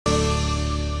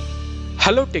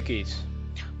Hello techies.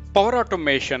 Power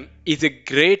Automation is a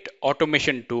great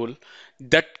automation tool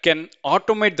that can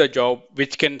automate the job,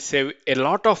 which can save a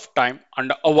lot of time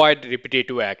and avoid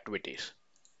repetitive activities.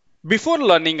 Before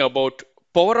learning about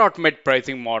Power Automate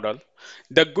pricing model,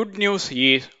 the good news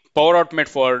is Power Automate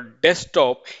for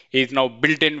desktop is now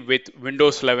built in with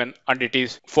Windows 11 and it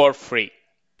is for free.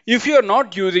 If you are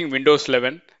not using Windows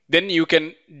 11, then you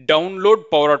can download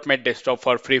Power Automate Desktop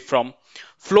for free from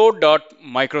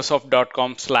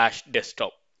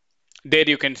flow.microsoft.com/desktop. There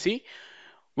you can see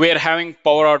we are having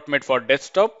Power Automate for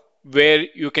desktop where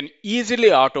you can easily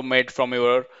automate from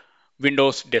your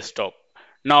Windows desktop.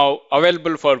 Now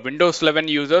available for Windows 11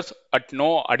 users at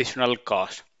no additional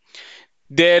cost.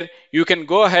 There you can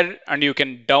go ahead and you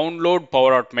can download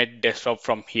Power Automate desktop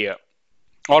from here.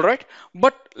 All right,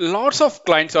 but lots of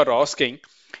clients are asking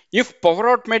if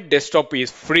Power Automate desktop is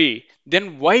free,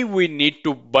 then why we need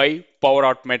to buy Power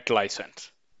Automate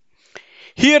license?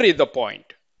 Here is the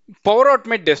point. Power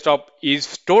Automate desktop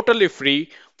is totally free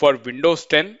for Windows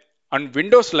 10 and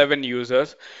Windows 11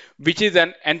 users, which is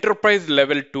an enterprise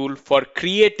level tool for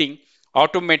creating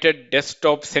automated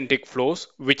desktop centric flows,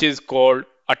 which is called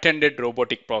attended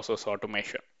robotic process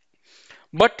automation.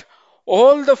 But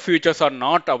all the features are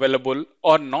not available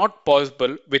or not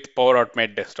possible with Power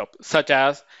Automate Desktop, such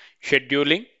as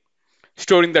scheduling,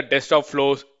 storing the desktop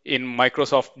flows in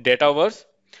Microsoft Dataverse,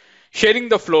 sharing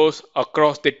the flows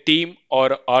across the team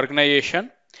or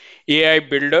organization, AI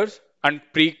builders, and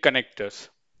pre-connectors.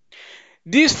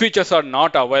 These features are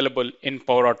not available in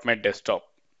Power Automate Desktop.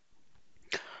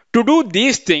 To do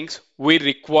these things, we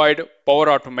required Power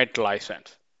Automate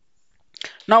license.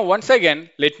 Now, once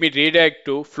again, let me redirect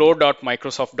to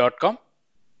flow.microsoft.com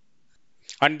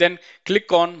and then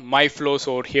click on My Flows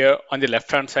over here on the left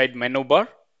hand side menu bar.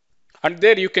 And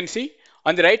there you can see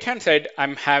on the right hand side,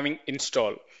 I'm having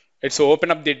install. Let's open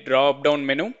up the drop down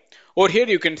menu. Over here,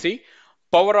 you can see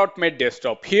Power Automate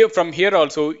Desktop. Here, from here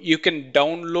also, you can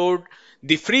download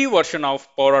the free version of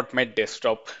Power Automate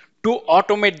Desktop to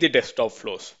automate the desktop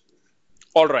flows.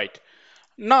 All right.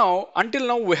 Now, until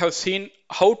now, we have seen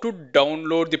how to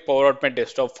download the Power Automate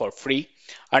Desktop for free,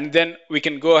 and then we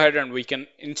can go ahead and we can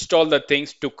install the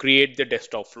things to create the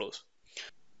desktop flows.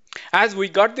 As we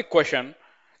got the question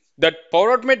that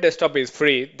Power Automate Desktop is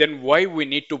free, then why we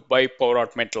need to buy Power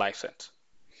Automate license?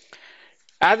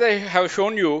 As I have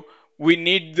shown you, we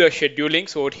need the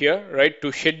schedulings over here, right,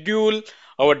 to schedule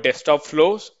our desktop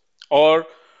flows or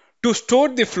to store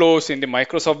the flows in the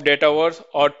Microsoft Dataverse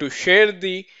or to share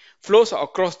the flows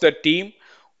across the team.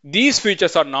 These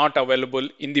features are not available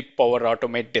in the Power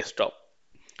Automate Desktop.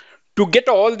 To get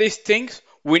all these things,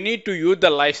 we need to use the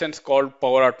license called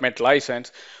Power Automate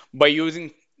license by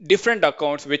using different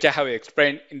accounts, which I have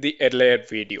explained in the earlier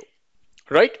video,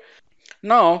 right?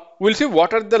 Now we'll see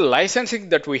what are the licensing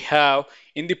that we have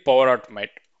in the Power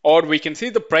Automate, or we can see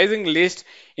the pricing list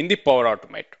in the Power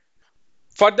Automate.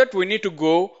 For that, we need to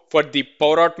go for the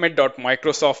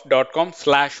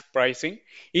powerautomate.microsoft.com/pricing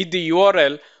is the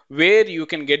URL where you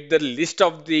can get the list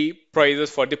of the prices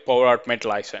for the Power Automate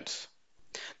license.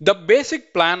 The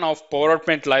basic plan of Power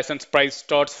Automate license price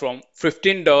starts from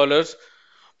 $15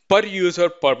 per user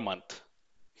per month.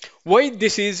 Why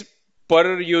this is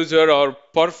per user or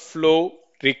per flow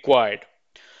required?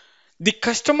 The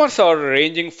customers are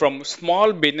ranging from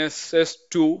small businesses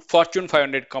to Fortune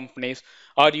 500 companies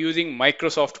are using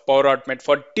Microsoft Power Automate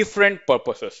for different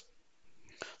purposes.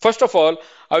 First of all,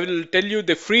 I will tell you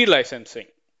the free licensing.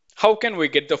 How can we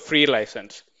get the free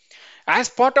license? As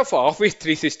part of Office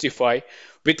 365,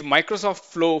 with Microsoft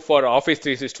Flow for Office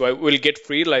 365, we'll get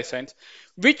free license,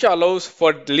 which allows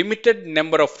for limited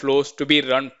number of flows to be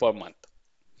run per month.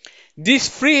 This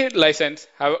free license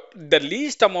have the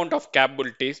least amount of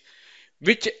capabilities,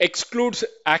 which excludes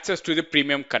access to the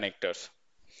premium connectors.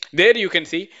 There you can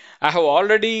see I have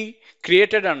already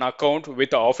created an account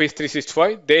with Office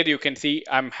 365. There you can see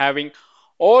I'm having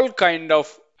all kind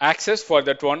of access for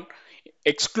that one,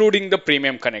 excluding the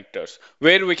premium connectors.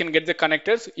 Where we can get the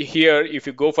connectors, here if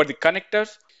you go for the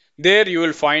connectors, there you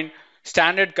will find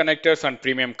standard connectors and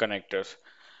premium connectors.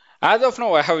 As of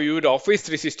now, I have used Office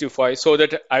 365 so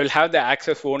that I will have the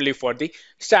access only for the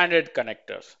standard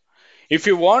connectors. If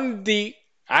you want the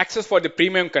access for the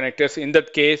premium connectors, in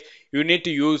that case, you need to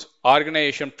use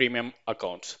organization premium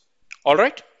accounts. All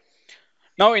right.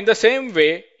 Now, in the same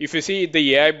way, if you see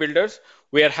the AI builders,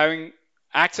 we are having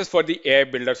access for the AI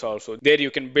builders also. There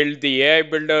you can build the AI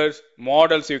builders,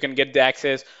 models, you can get the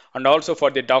access, and also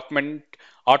for the document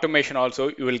automation also,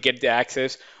 you will get the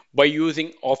access by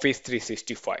using Office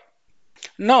 365.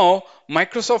 Now,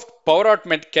 Microsoft Power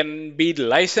Automate can be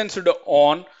licensed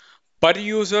on per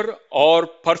user or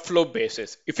per flow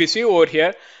basis. If you see over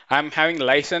here, I'm having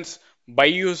license by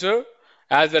user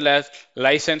as well as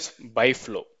license by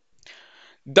flow.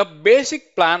 The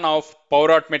basic plan of Power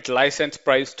Automate license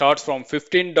price starts from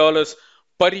 $15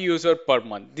 per user per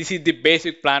month. This is the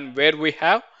basic plan where we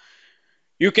have.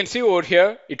 You can see over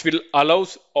here, it will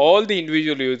allows all the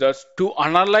individual users to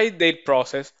analyze their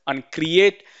process and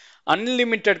create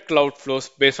unlimited cloud flows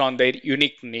based on their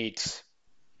unique needs,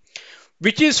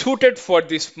 which is suited for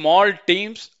the small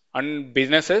teams and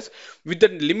businesses with a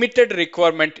limited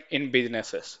requirement in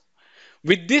businesses.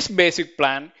 With this basic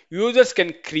plan, users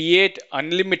can create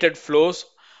unlimited flows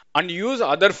and use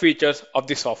other features of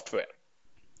the software.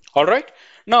 All right.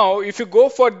 Now, if you go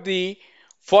for the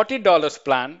 $40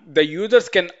 plan, the users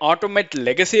can automate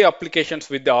legacy applications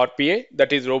with the RPA,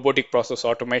 that is robotic process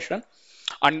automation,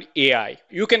 and AI.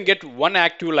 You can get one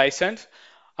active license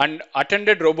and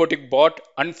attended robotic bot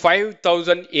and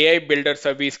 5,000 AI builder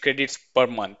service credits per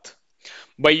month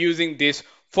by using this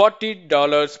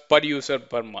 $40 per user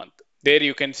per month. There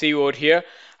you can see over here,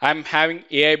 I'm having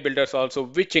AI builders also,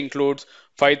 which includes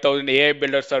 5,000 AI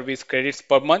builder service credits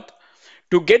per month.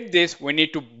 To get this, we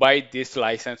need to buy this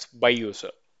license by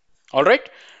user. All right.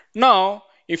 Now,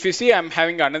 if you see, I'm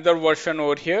having another version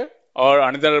over here or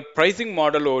another pricing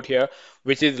model over here,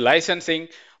 which is licensing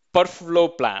per flow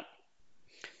plan.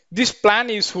 This plan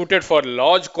is suited for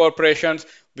large corporations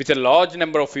with a large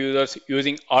number of users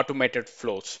using automated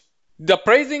flows. The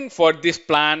pricing for this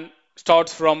plan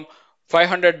starts from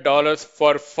 $500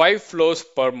 for 5 flows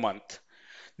per month.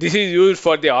 This is used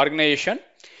for the organization.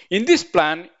 In this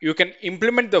plan, you can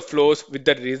implement the flows with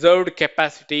the reserved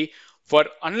capacity for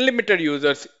unlimited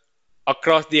users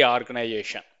across the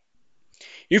organization.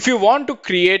 If you want to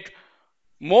create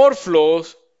more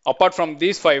flows apart from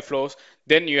these 5 flows,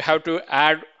 then you have to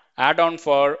add on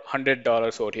for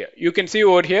 $100 over here. You can see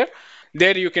over here,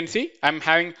 there you can see I'm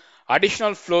having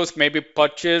additional flows may be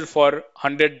purchased for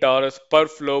 $100 per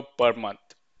flow per month.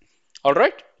 All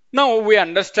right. Now we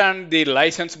understand the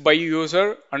license by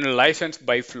user and license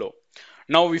by flow.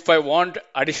 Now if I want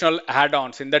additional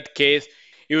add-ons, in that case,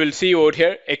 you will see over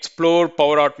here, explore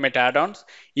Power Automate add-ons,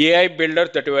 AI builder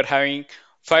that you are having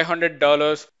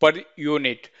 $500 per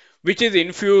unit, which is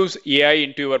infuse AI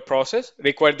into your process,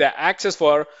 require the access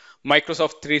for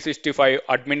Microsoft 365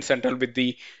 Admin Center with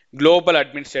the global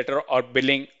administrator or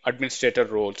billing administrator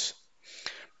roles.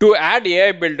 To add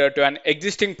AI builder to an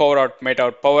existing Power Automate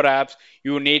or Power Apps,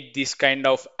 you need this kind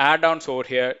of add-ons over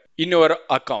here in your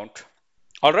account.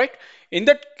 All right. In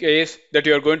that case that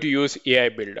you are going to use AI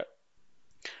builder.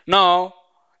 Now,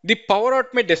 the Power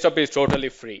Automate desktop is totally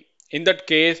free. In that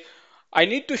case, I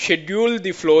need to schedule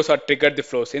the flows or trigger the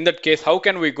flows. In that case, how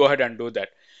can we go ahead and do that?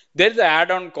 There's an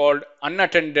add-on called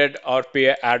unattended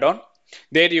RPA add-on.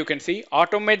 There you can see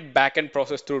automate backend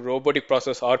process through robotic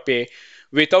process RPA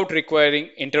without requiring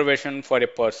intervention for a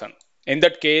person. In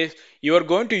that case, you are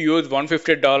going to use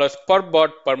 $150 per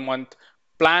bot per month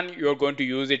plan. You are going to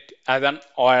use it as an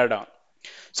add-on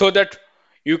so that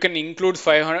you can include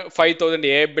 5,000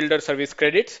 AI builder service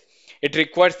credits. It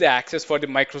requires the access for the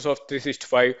Microsoft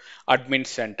 365 admin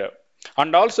center.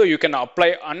 And also you can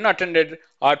apply unattended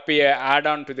RPA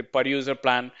add-on to the per user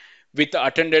plan with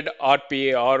attended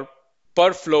RPA or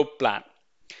per flow plan.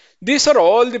 These are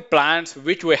all the plans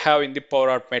which we have in the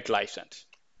Power Automate license.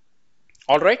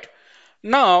 All right.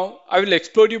 Now I will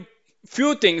explore you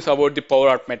few things about the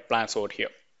Power Automate plans over here.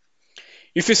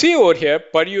 If you see over here,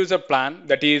 per user plan,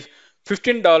 that is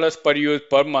 $15 per use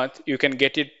per month, you can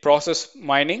get it process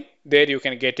mining. There you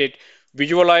can get it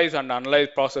visualize and analyze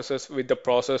processes with the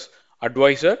process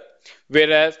advisor.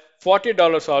 Whereas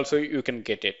 $40 also you can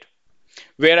get it.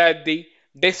 Whereas the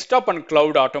desktop and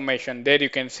cloud automation, there you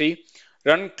can see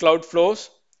run cloud flows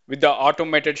with the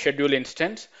automated schedule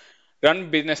instance, run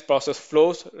business process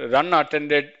flows, run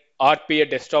attended RPA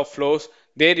desktop flows.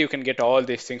 There you can get all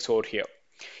these things over here.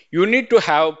 You need to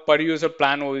have per user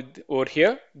plan over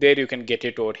here. There you can get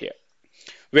it over here.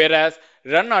 Whereas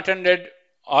run attended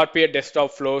RPA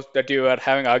desktop flows that you are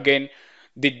having, again,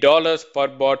 the dollars per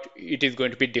bot, it is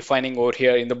going to be defining over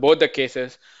here in both the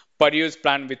cases. Per use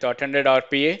plan with attended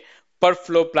RPA, per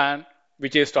flow plan,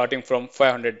 which is starting from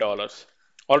 $500.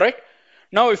 All right.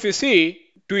 Now, if you see,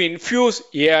 to infuse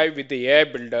AI with the AI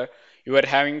builder, you are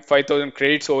having 5,000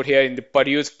 credits over here in the per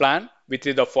use plan, which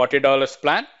is the $40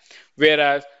 plan.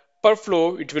 Whereas per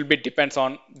flow, it will be depends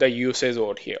on the usage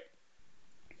over here.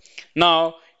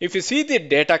 Now, if you see the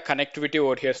data connectivity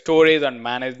over here, storage and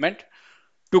management,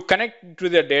 to connect to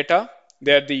the data,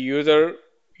 there the user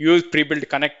use pre-built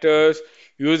connectors,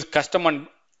 use custom and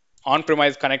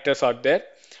on-premise connectors are there.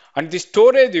 And the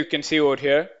storage you can see over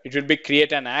here, it will be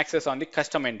create an access on the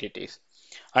custom entities.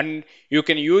 And you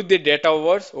can use the data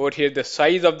hours over here, the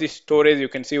size of the storage you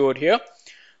can see over here.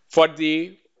 For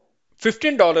the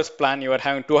 $15 plan, you are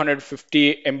having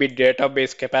 250 MB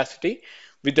database capacity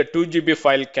with the 2 GB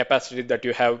file capacity that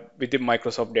you have with the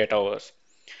Microsoft data hours.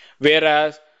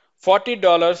 Whereas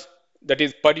 $40, that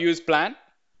is per use plan,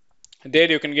 there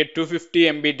you can get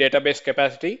 250 MB database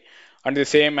capacity and the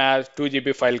same as 2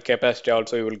 GB file capacity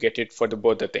also you will get it for the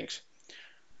both the things.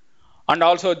 And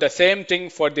also the same thing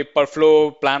for the per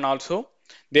flow plan also.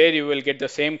 There you will get the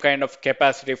same kind of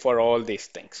capacity for all these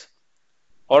things.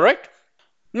 All right.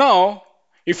 Now,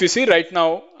 if you see right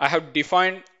now, I have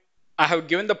given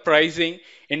the pricing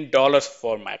in dollars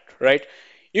format, right?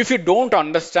 If you don't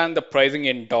understand the pricing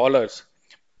in dollars,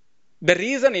 the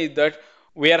reason is that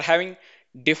we are having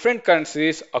different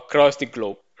currencies across the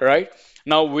globe, right?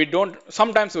 Now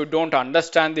sometimes we don't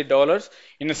understand the dollars.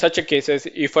 In such a cases,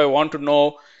 if I want to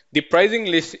know the pricing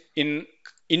list in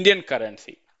Indian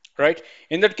currency, right?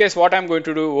 In that case, what I'm going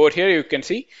to do over here, you can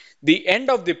see the end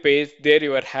of the page, there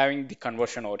you are having the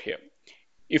conversion over here.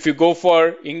 If you go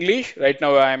for English, right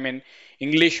now I'm in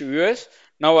English US.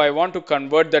 Now I want to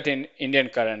convert that in Indian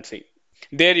currency.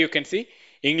 There you can see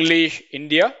English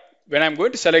India. When I'm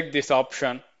going to select this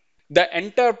option, the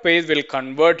entire page will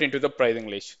convert into the pricing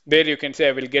list. There you can see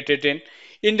I will get it in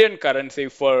Indian currency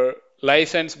for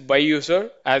license by user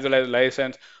as well as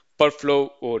license per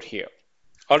flow over here.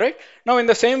 All right. Now in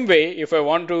the same way, if I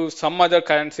want to some other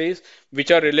currencies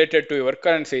which are related to your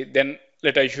currency, then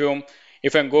let's assume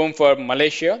if I'm going for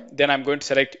Malaysia, then I'm going to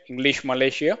select English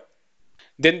Malaysia.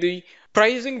 Then the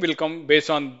pricing will come based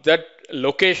on that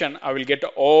location. I will get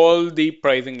all the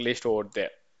pricing list over there.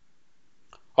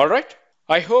 All right.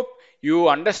 I hope you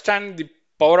understand the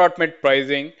Power Automate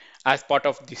pricing as part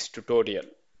of this tutorial.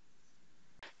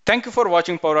 Thank you for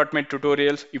watching Power Automate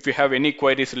tutorials. If you have any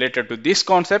queries related to this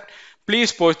concept,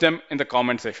 please post them in the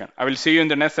comment section. I will see you in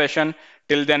the next session.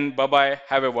 Till then, bye-bye.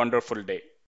 Have a wonderful day.